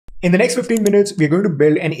In the next 15 minutes, we're going to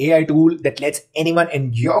build an AI tool that lets anyone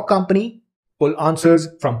in your company pull answers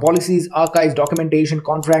from policies, archives, documentation,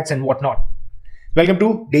 contracts, and whatnot. Welcome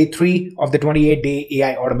to day 3 of the 28-day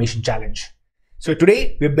AI automation challenge. So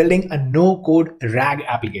today we're building a no-code RAG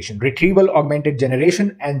application, retrieval augmented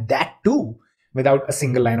generation, and that too without a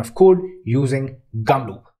single line of code using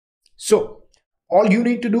Gumloop. So all you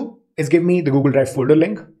need to do is give me the Google Drive folder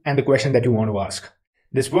link and the question that you want to ask.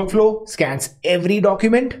 This workflow scans every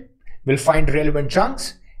document, will find relevant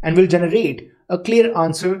chunks, and will generate a clear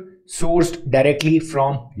answer sourced directly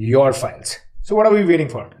from your files. So what are we waiting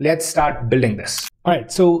for? Let's start building this. All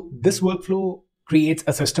right, so this workflow creates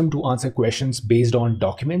a system to answer questions based on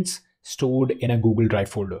documents stored in a Google Drive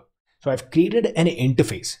folder. So I've created an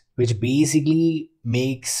interface which basically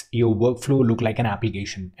makes your workflow look like an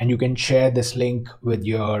application, and you can share this link with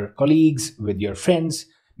your colleagues, with your friends,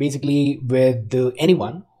 basically with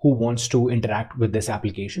anyone who wants to interact with this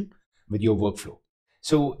application, with your workflow.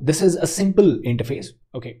 So this is a simple interface.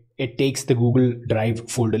 Okay, it takes the Google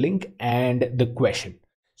Drive folder link and the question.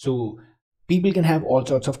 So people can have all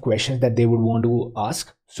sorts of questions that they would want to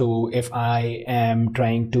ask. So if I am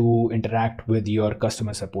trying to interact with your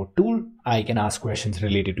customer support tool, I can ask questions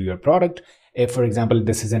related to your product. If, for example,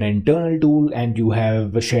 this is an internal tool and you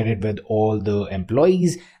have shared it with all the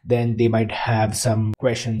employees, then they might have some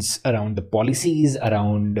questions around the policies,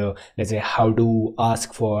 around, let's say, how to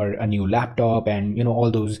ask for a new laptop and,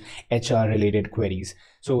 all those HR related queries.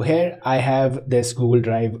 So here I have this Google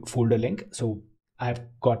Drive folder link. So I've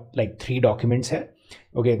got like 3 documents here.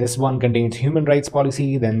 Okay, this one contains human rights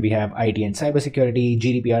policy. Then we have IT and cybersecurity,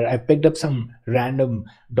 GDPR. I've picked up some random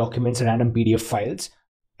documents, random PDF files,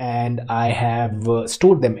 and I have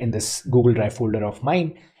stored them in this Google Drive folder of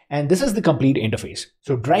mine. And this is the complete interface.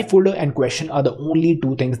 So Drive folder and question are the only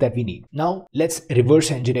 2 things that we need. Now let's reverse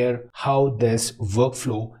engineer how this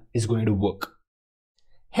workflow is going to work.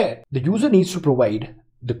 Here, the user needs to provide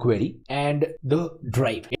the query and the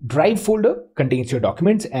drive. Drive folder contains your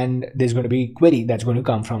documents, and there's going to be query that's going to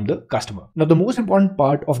come from the customer. Now, the most important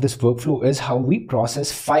part of this workflow is how we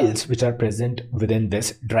process files which are present within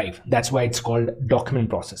this drive. That's why it's called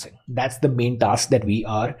document processing. That's the main task that we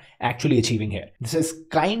are actually achieving here. This is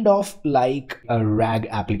kind of like a RAG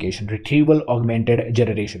application, retrieval augmented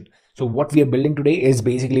generation. So what we are building today is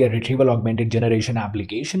basically a retrieval augmented generation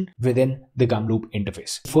application within the Gumloop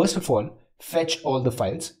interface. First of all, fetch all the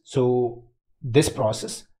files. So this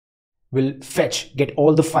process will get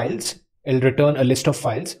all the files. It'll return a list of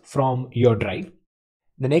files from your drive.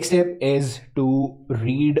 The next step is to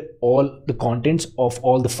read all the contents of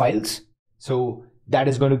all the files. So that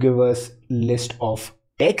is going to give us list of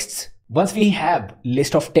texts. Once we have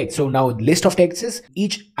list of text, so now list of texts is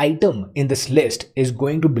each item in this list is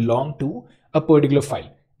going to belong to a particular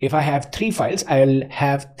file. If I have 3 files, I'll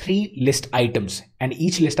have 3 list items, and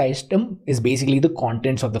each list item is basically the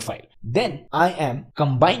contents of the file. Then I am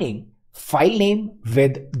combining file name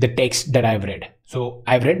with the text that I've read. So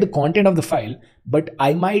I've read the content of the file, but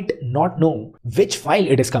I might not know which file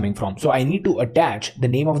it is coming from. So I need to attach the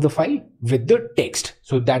name of the file with the text.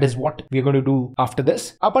 So that is what we're going to do after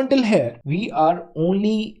this. Up until here, we are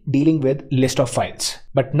only dealing with list of files,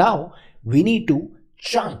 but now we need to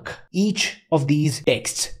chunk each of these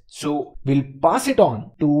texts. So we'll pass it on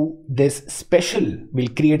to this we'll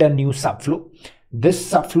create a new subflow.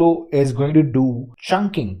 This subflow is going to do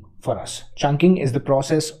chunking for us. Chunking is the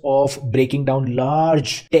process of breaking down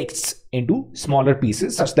large texts into smaller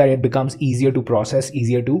pieces such that it becomes easier to process,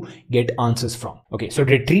 easier to get answers from. Okay, so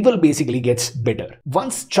retrieval basically gets better.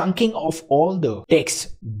 Once chunking of all the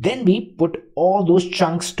texts, then we put all those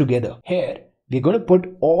chunks together. Here, we're going to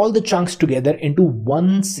put all the chunks together into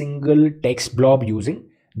one single text blob using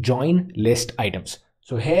join list items.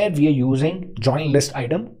 So here we are using join list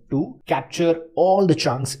item to capture all the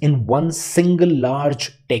chunks in one single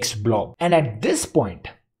large text blob. And at this point,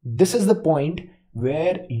 this is the point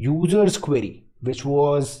where user's query, which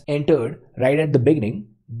was entered right at the beginning,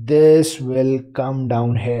 this will come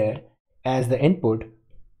down here as the input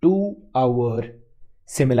to our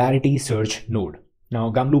similarity search node. Now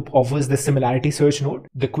Gumloop offers the similarity search node.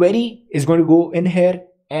 The query is going to go in here,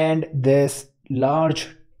 and this large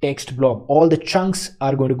text blob, all the chunks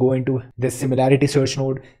are going to go into this similarity search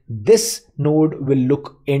node. This node will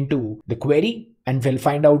look into the query and will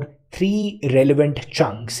find out 3 relevant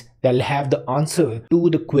chunks that will have the answer to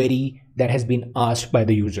the query that has been asked by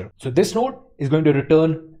the user. So this node is going to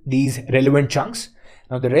return these relevant chunks.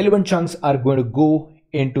 Now the relevant chunks are going to go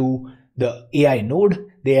into the AI node.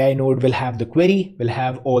 The AI node will have the query, will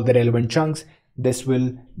have all the relevant chunks. This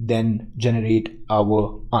will then generate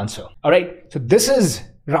our answer. All right. So this is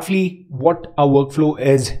roughly what our workflow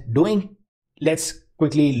is doing. Let's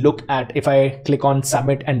quickly look at, if I click on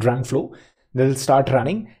submit and run flow, they'll start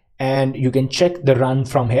running, and you can check the run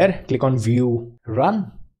from here. Click on view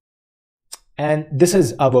run. And this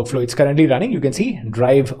is our workflow. It's currently running. You can see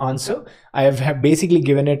drive answer. I have basically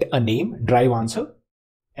given it a name, drive answer.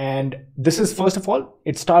 And this is, first of all,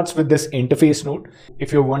 it starts with this interface node.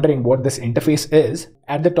 If you're wondering what this interface is,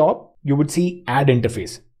 at the top, you would see add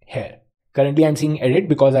interface here. Currently, I'm seeing edit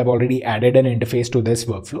because I've already added an interface to this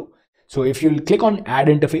workflow. So if you click on add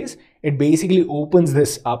interface, it basically opens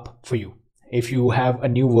this up for you. If you have a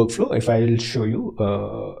new workflow, if I will show you,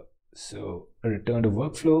 so return to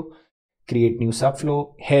workflow, create new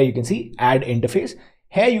subflow. Here you can see add interface.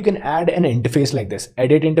 Here you can add an interface like this,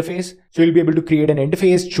 edit interface. So you'll be able to create an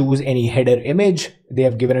interface, choose any header image. They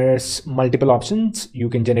have given us multiple options. You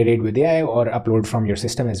can generate with AI or upload from your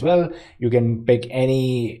system as well. You can pick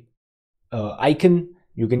any icon.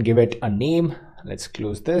 You can give it a name. Let's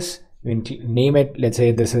close this. You can name it. Let's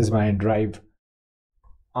say this is my drive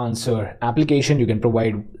answer application. You can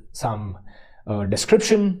provide some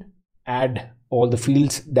description, add all the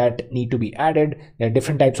fields that need to be added. There are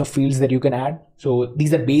different types of fields that you can add. So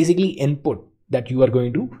these are basically input that you are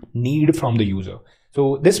going to need from the user.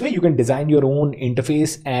 So this way you can design your own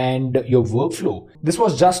interface and your workflow. This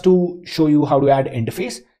was just to show you how to add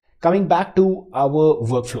interface. Coming back to our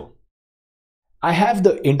workflow, I have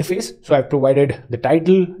the interface. So I've provided the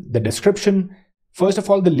title, the description. First of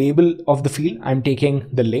all, the label of the field, I'm taking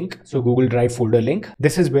the link. So Google Drive folder link.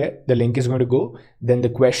 This is where the link is going to go. Then the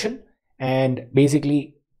question, and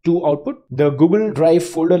basically to output. The Google Drive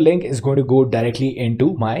folder link is going to go directly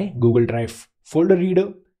into my Google Drive folder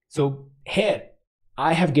reader. So here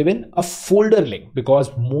I have given a folder link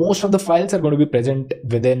because most of the files are going to be present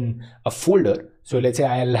within a folder. So let's say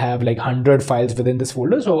I'll have like 100 files within this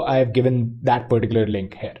folder. So I have given that particular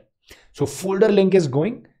link here. So folder link is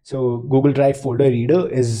going. So Google Drive folder reader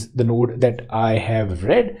is the node that I have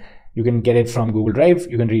read. You can get it from Google Drive.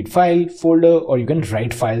 You can read file, folder, or you can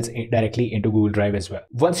write files directly into Google Drive as well.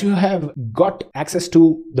 Once you have got access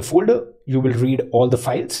to the folder, you will read all the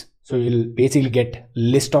files. So you'll basically get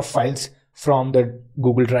list of files from the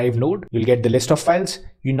Google Drive node. You'll get the list of files.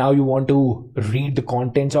 Now you want to read the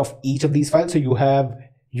contents of each of these files. So you have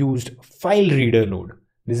used file reader node.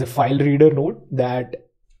 This is a file reader node that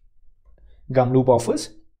Gumloop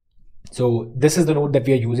offers. So this is the node that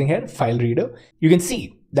we are using here, file reader. You can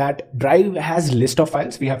see that Drive has list of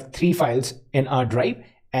files. We have 3 files in our Drive,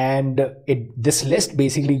 and this list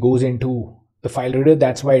basically goes into the file reader.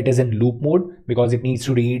 That's why it is in loop mode, because it needs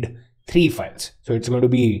to read 3 files. So it's going to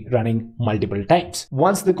be running multiple times.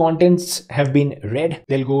 Once the contents have been read,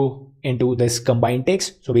 they'll go into this combined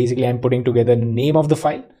text. So basically I'm putting together the name of the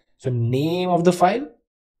file. So name of the file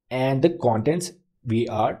and the contents, we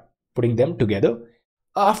are putting them together.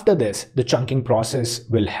 After this, the chunking process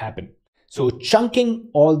will happen. So chunking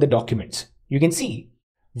all the documents, you can see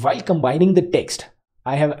while combining the text,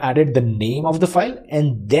 I have added the name of the file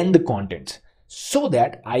and then the contents so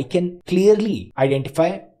that I can clearly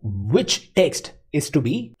identify which text is to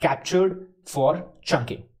be captured for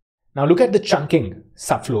chunking. Now look at the chunking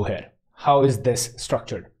subflow here. How is this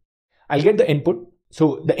structured? I'll get the input.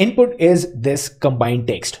 So the input is this combined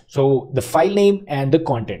text. So the file name and the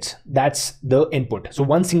contents, that's the input. So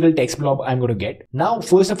one single text blob I'm going to get. Now,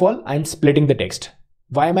 first of all, I'm splitting the text.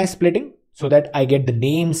 Why am I splitting? So that I get the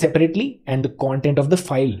name separately and the content of the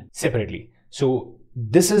file separately. So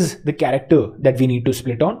this is the character that we need to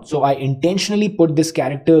split on. So I intentionally put this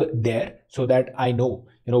character there so that I know,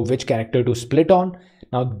 which character to split on.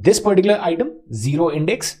 Now this particular item, 0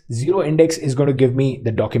 index is going to give me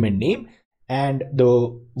the document name. And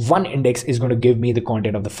the 1 index is going to give me the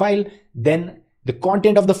content of the file. Then the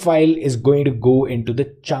content of the file is going to go into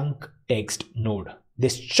the chunk text node.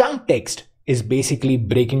 This chunk text is basically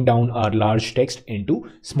breaking down our large text into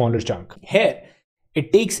smaller chunk. Here,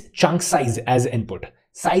 it takes chunk size as input.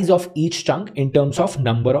 Size of each chunk in terms of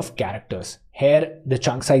number of characters. Here, the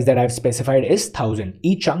chunk size that I've specified is 1000.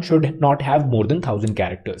 Each chunk should not have more than 1000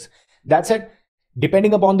 characters. That said,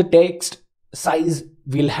 depending upon the text size,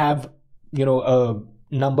 we'll have a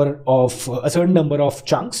certain number of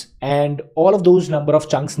chunks, and all of those number of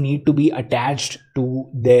chunks need to be attached to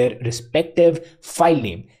their respective file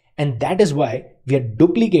name. And that is why we are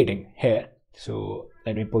duplicating here. So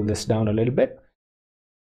let me pull this down a little bit.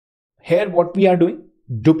 Here, what we are doing,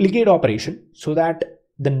 duplicate operation, so that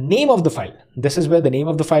the name of the file, this is where the name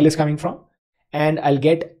of the file is coming from, and I'll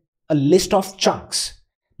get a list of chunks.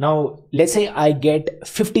 Now, let's say I get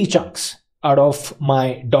 50 chunks. out of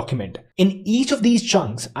my document. In each of these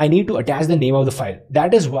chunks, I need to attach the name of the file.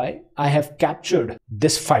 That is why I have captured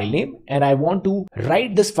this file name and I want to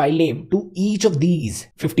write this file name to each of these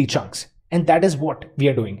 50 chunks. And that is what we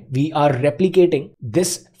are doing. We are replicating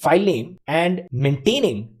this file name and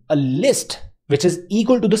maintaining a list which is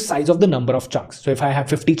equal to the size of the number of chunks. So if I have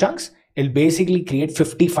 50 chunks, it'll basically create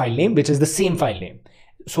 50 file name, which is the same file name,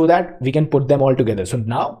 so that we can put them all together. So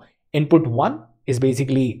now input 1 is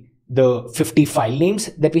basically the 50 file names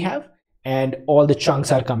that we have, and all the chunks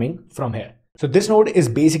are coming from here. So this node is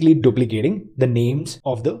basically duplicating the names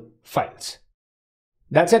of the files.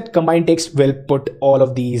 That's it. Combined text will put all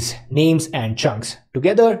of these names and chunks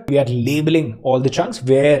together. We are labeling all the chunks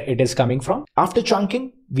where it is coming from. After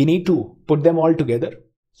chunking, we need to put them all together.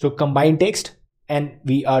 So combined text, and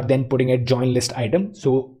we are then putting a join list item.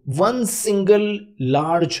 So one single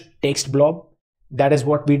large text blob. That is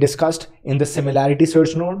what we discussed in the similarity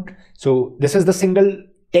search node. So this is the single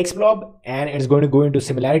text blob and it's going to go into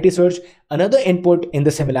similarity search. Another input in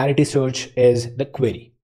the similarity search is the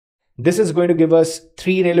query. This is going to give us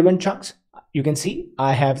 3 relevant chunks. You can see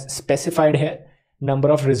I have specified here number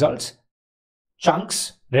of results,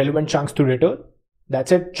 chunks, relevant chunks to return.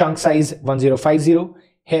 That's it. Chunk size 1050.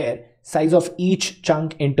 Here, size of each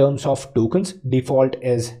chunk in terms of tokens, default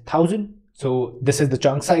is 1000. So this is the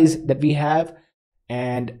chunk size that we have.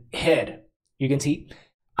 And here you can see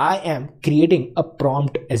I am creating a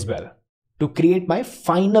prompt as well to create my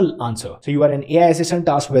final answer. So you are an AI assistant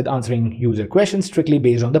tasked with answering user questions strictly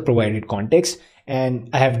based on the provided context. And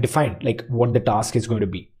I have defined like what the task is going to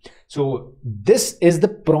be. So this is the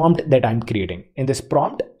prompt that I'm creating. In this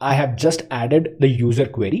prompt, I have just added the user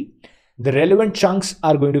query. The relevant chunks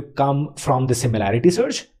are going to come from the similarity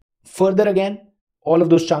search. Further again, all of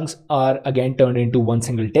those chunks are again turned into one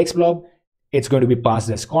single text blob. It's going to be passed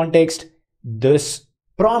as context. This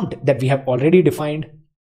prompt that we have already defined,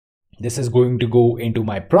 this is going to go into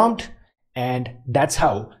my prompt, and that's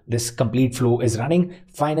how this complete flow is running.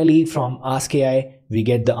 Finally, from Ask AI, we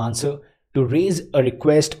get the answer. To raise a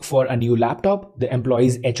request for a new laptop, the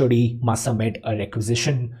employee's HOD must submit a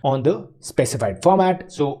requisition on the specified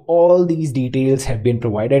format. So all these details have been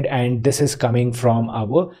provided, and this is coming from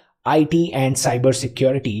our IT and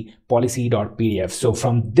cybersecurity policy.pdf. So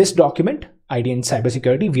from this document, IT and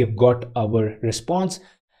cybersecurity, we have got our response,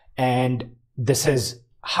 and this is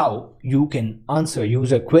how you can answer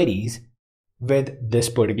user queries with this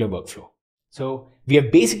particular workflow. So we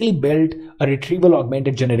have basically built a retrieval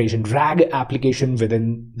augmented generation RAG application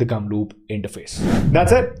within the Gumloop interface.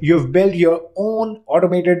 That's it. You've built your own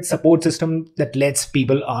automated support system that lets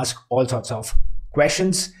people ask all sorts of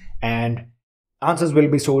questions, and answers will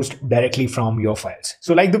be sourced directly from your files.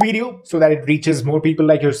 So like the video so that it reaches more people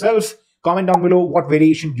like yourself. Comment down below what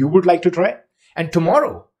variation you would like to try. And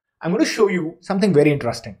tomorrow, I'm going to show you something very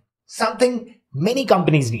interesting. Something many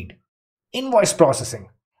companies need. Invoice processing.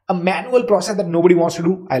 A manual process that nobody wants to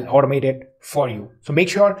do. I'll automate it for you. So make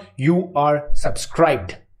sure you are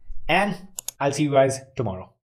subscribed. And I'll see you guys tomorrow.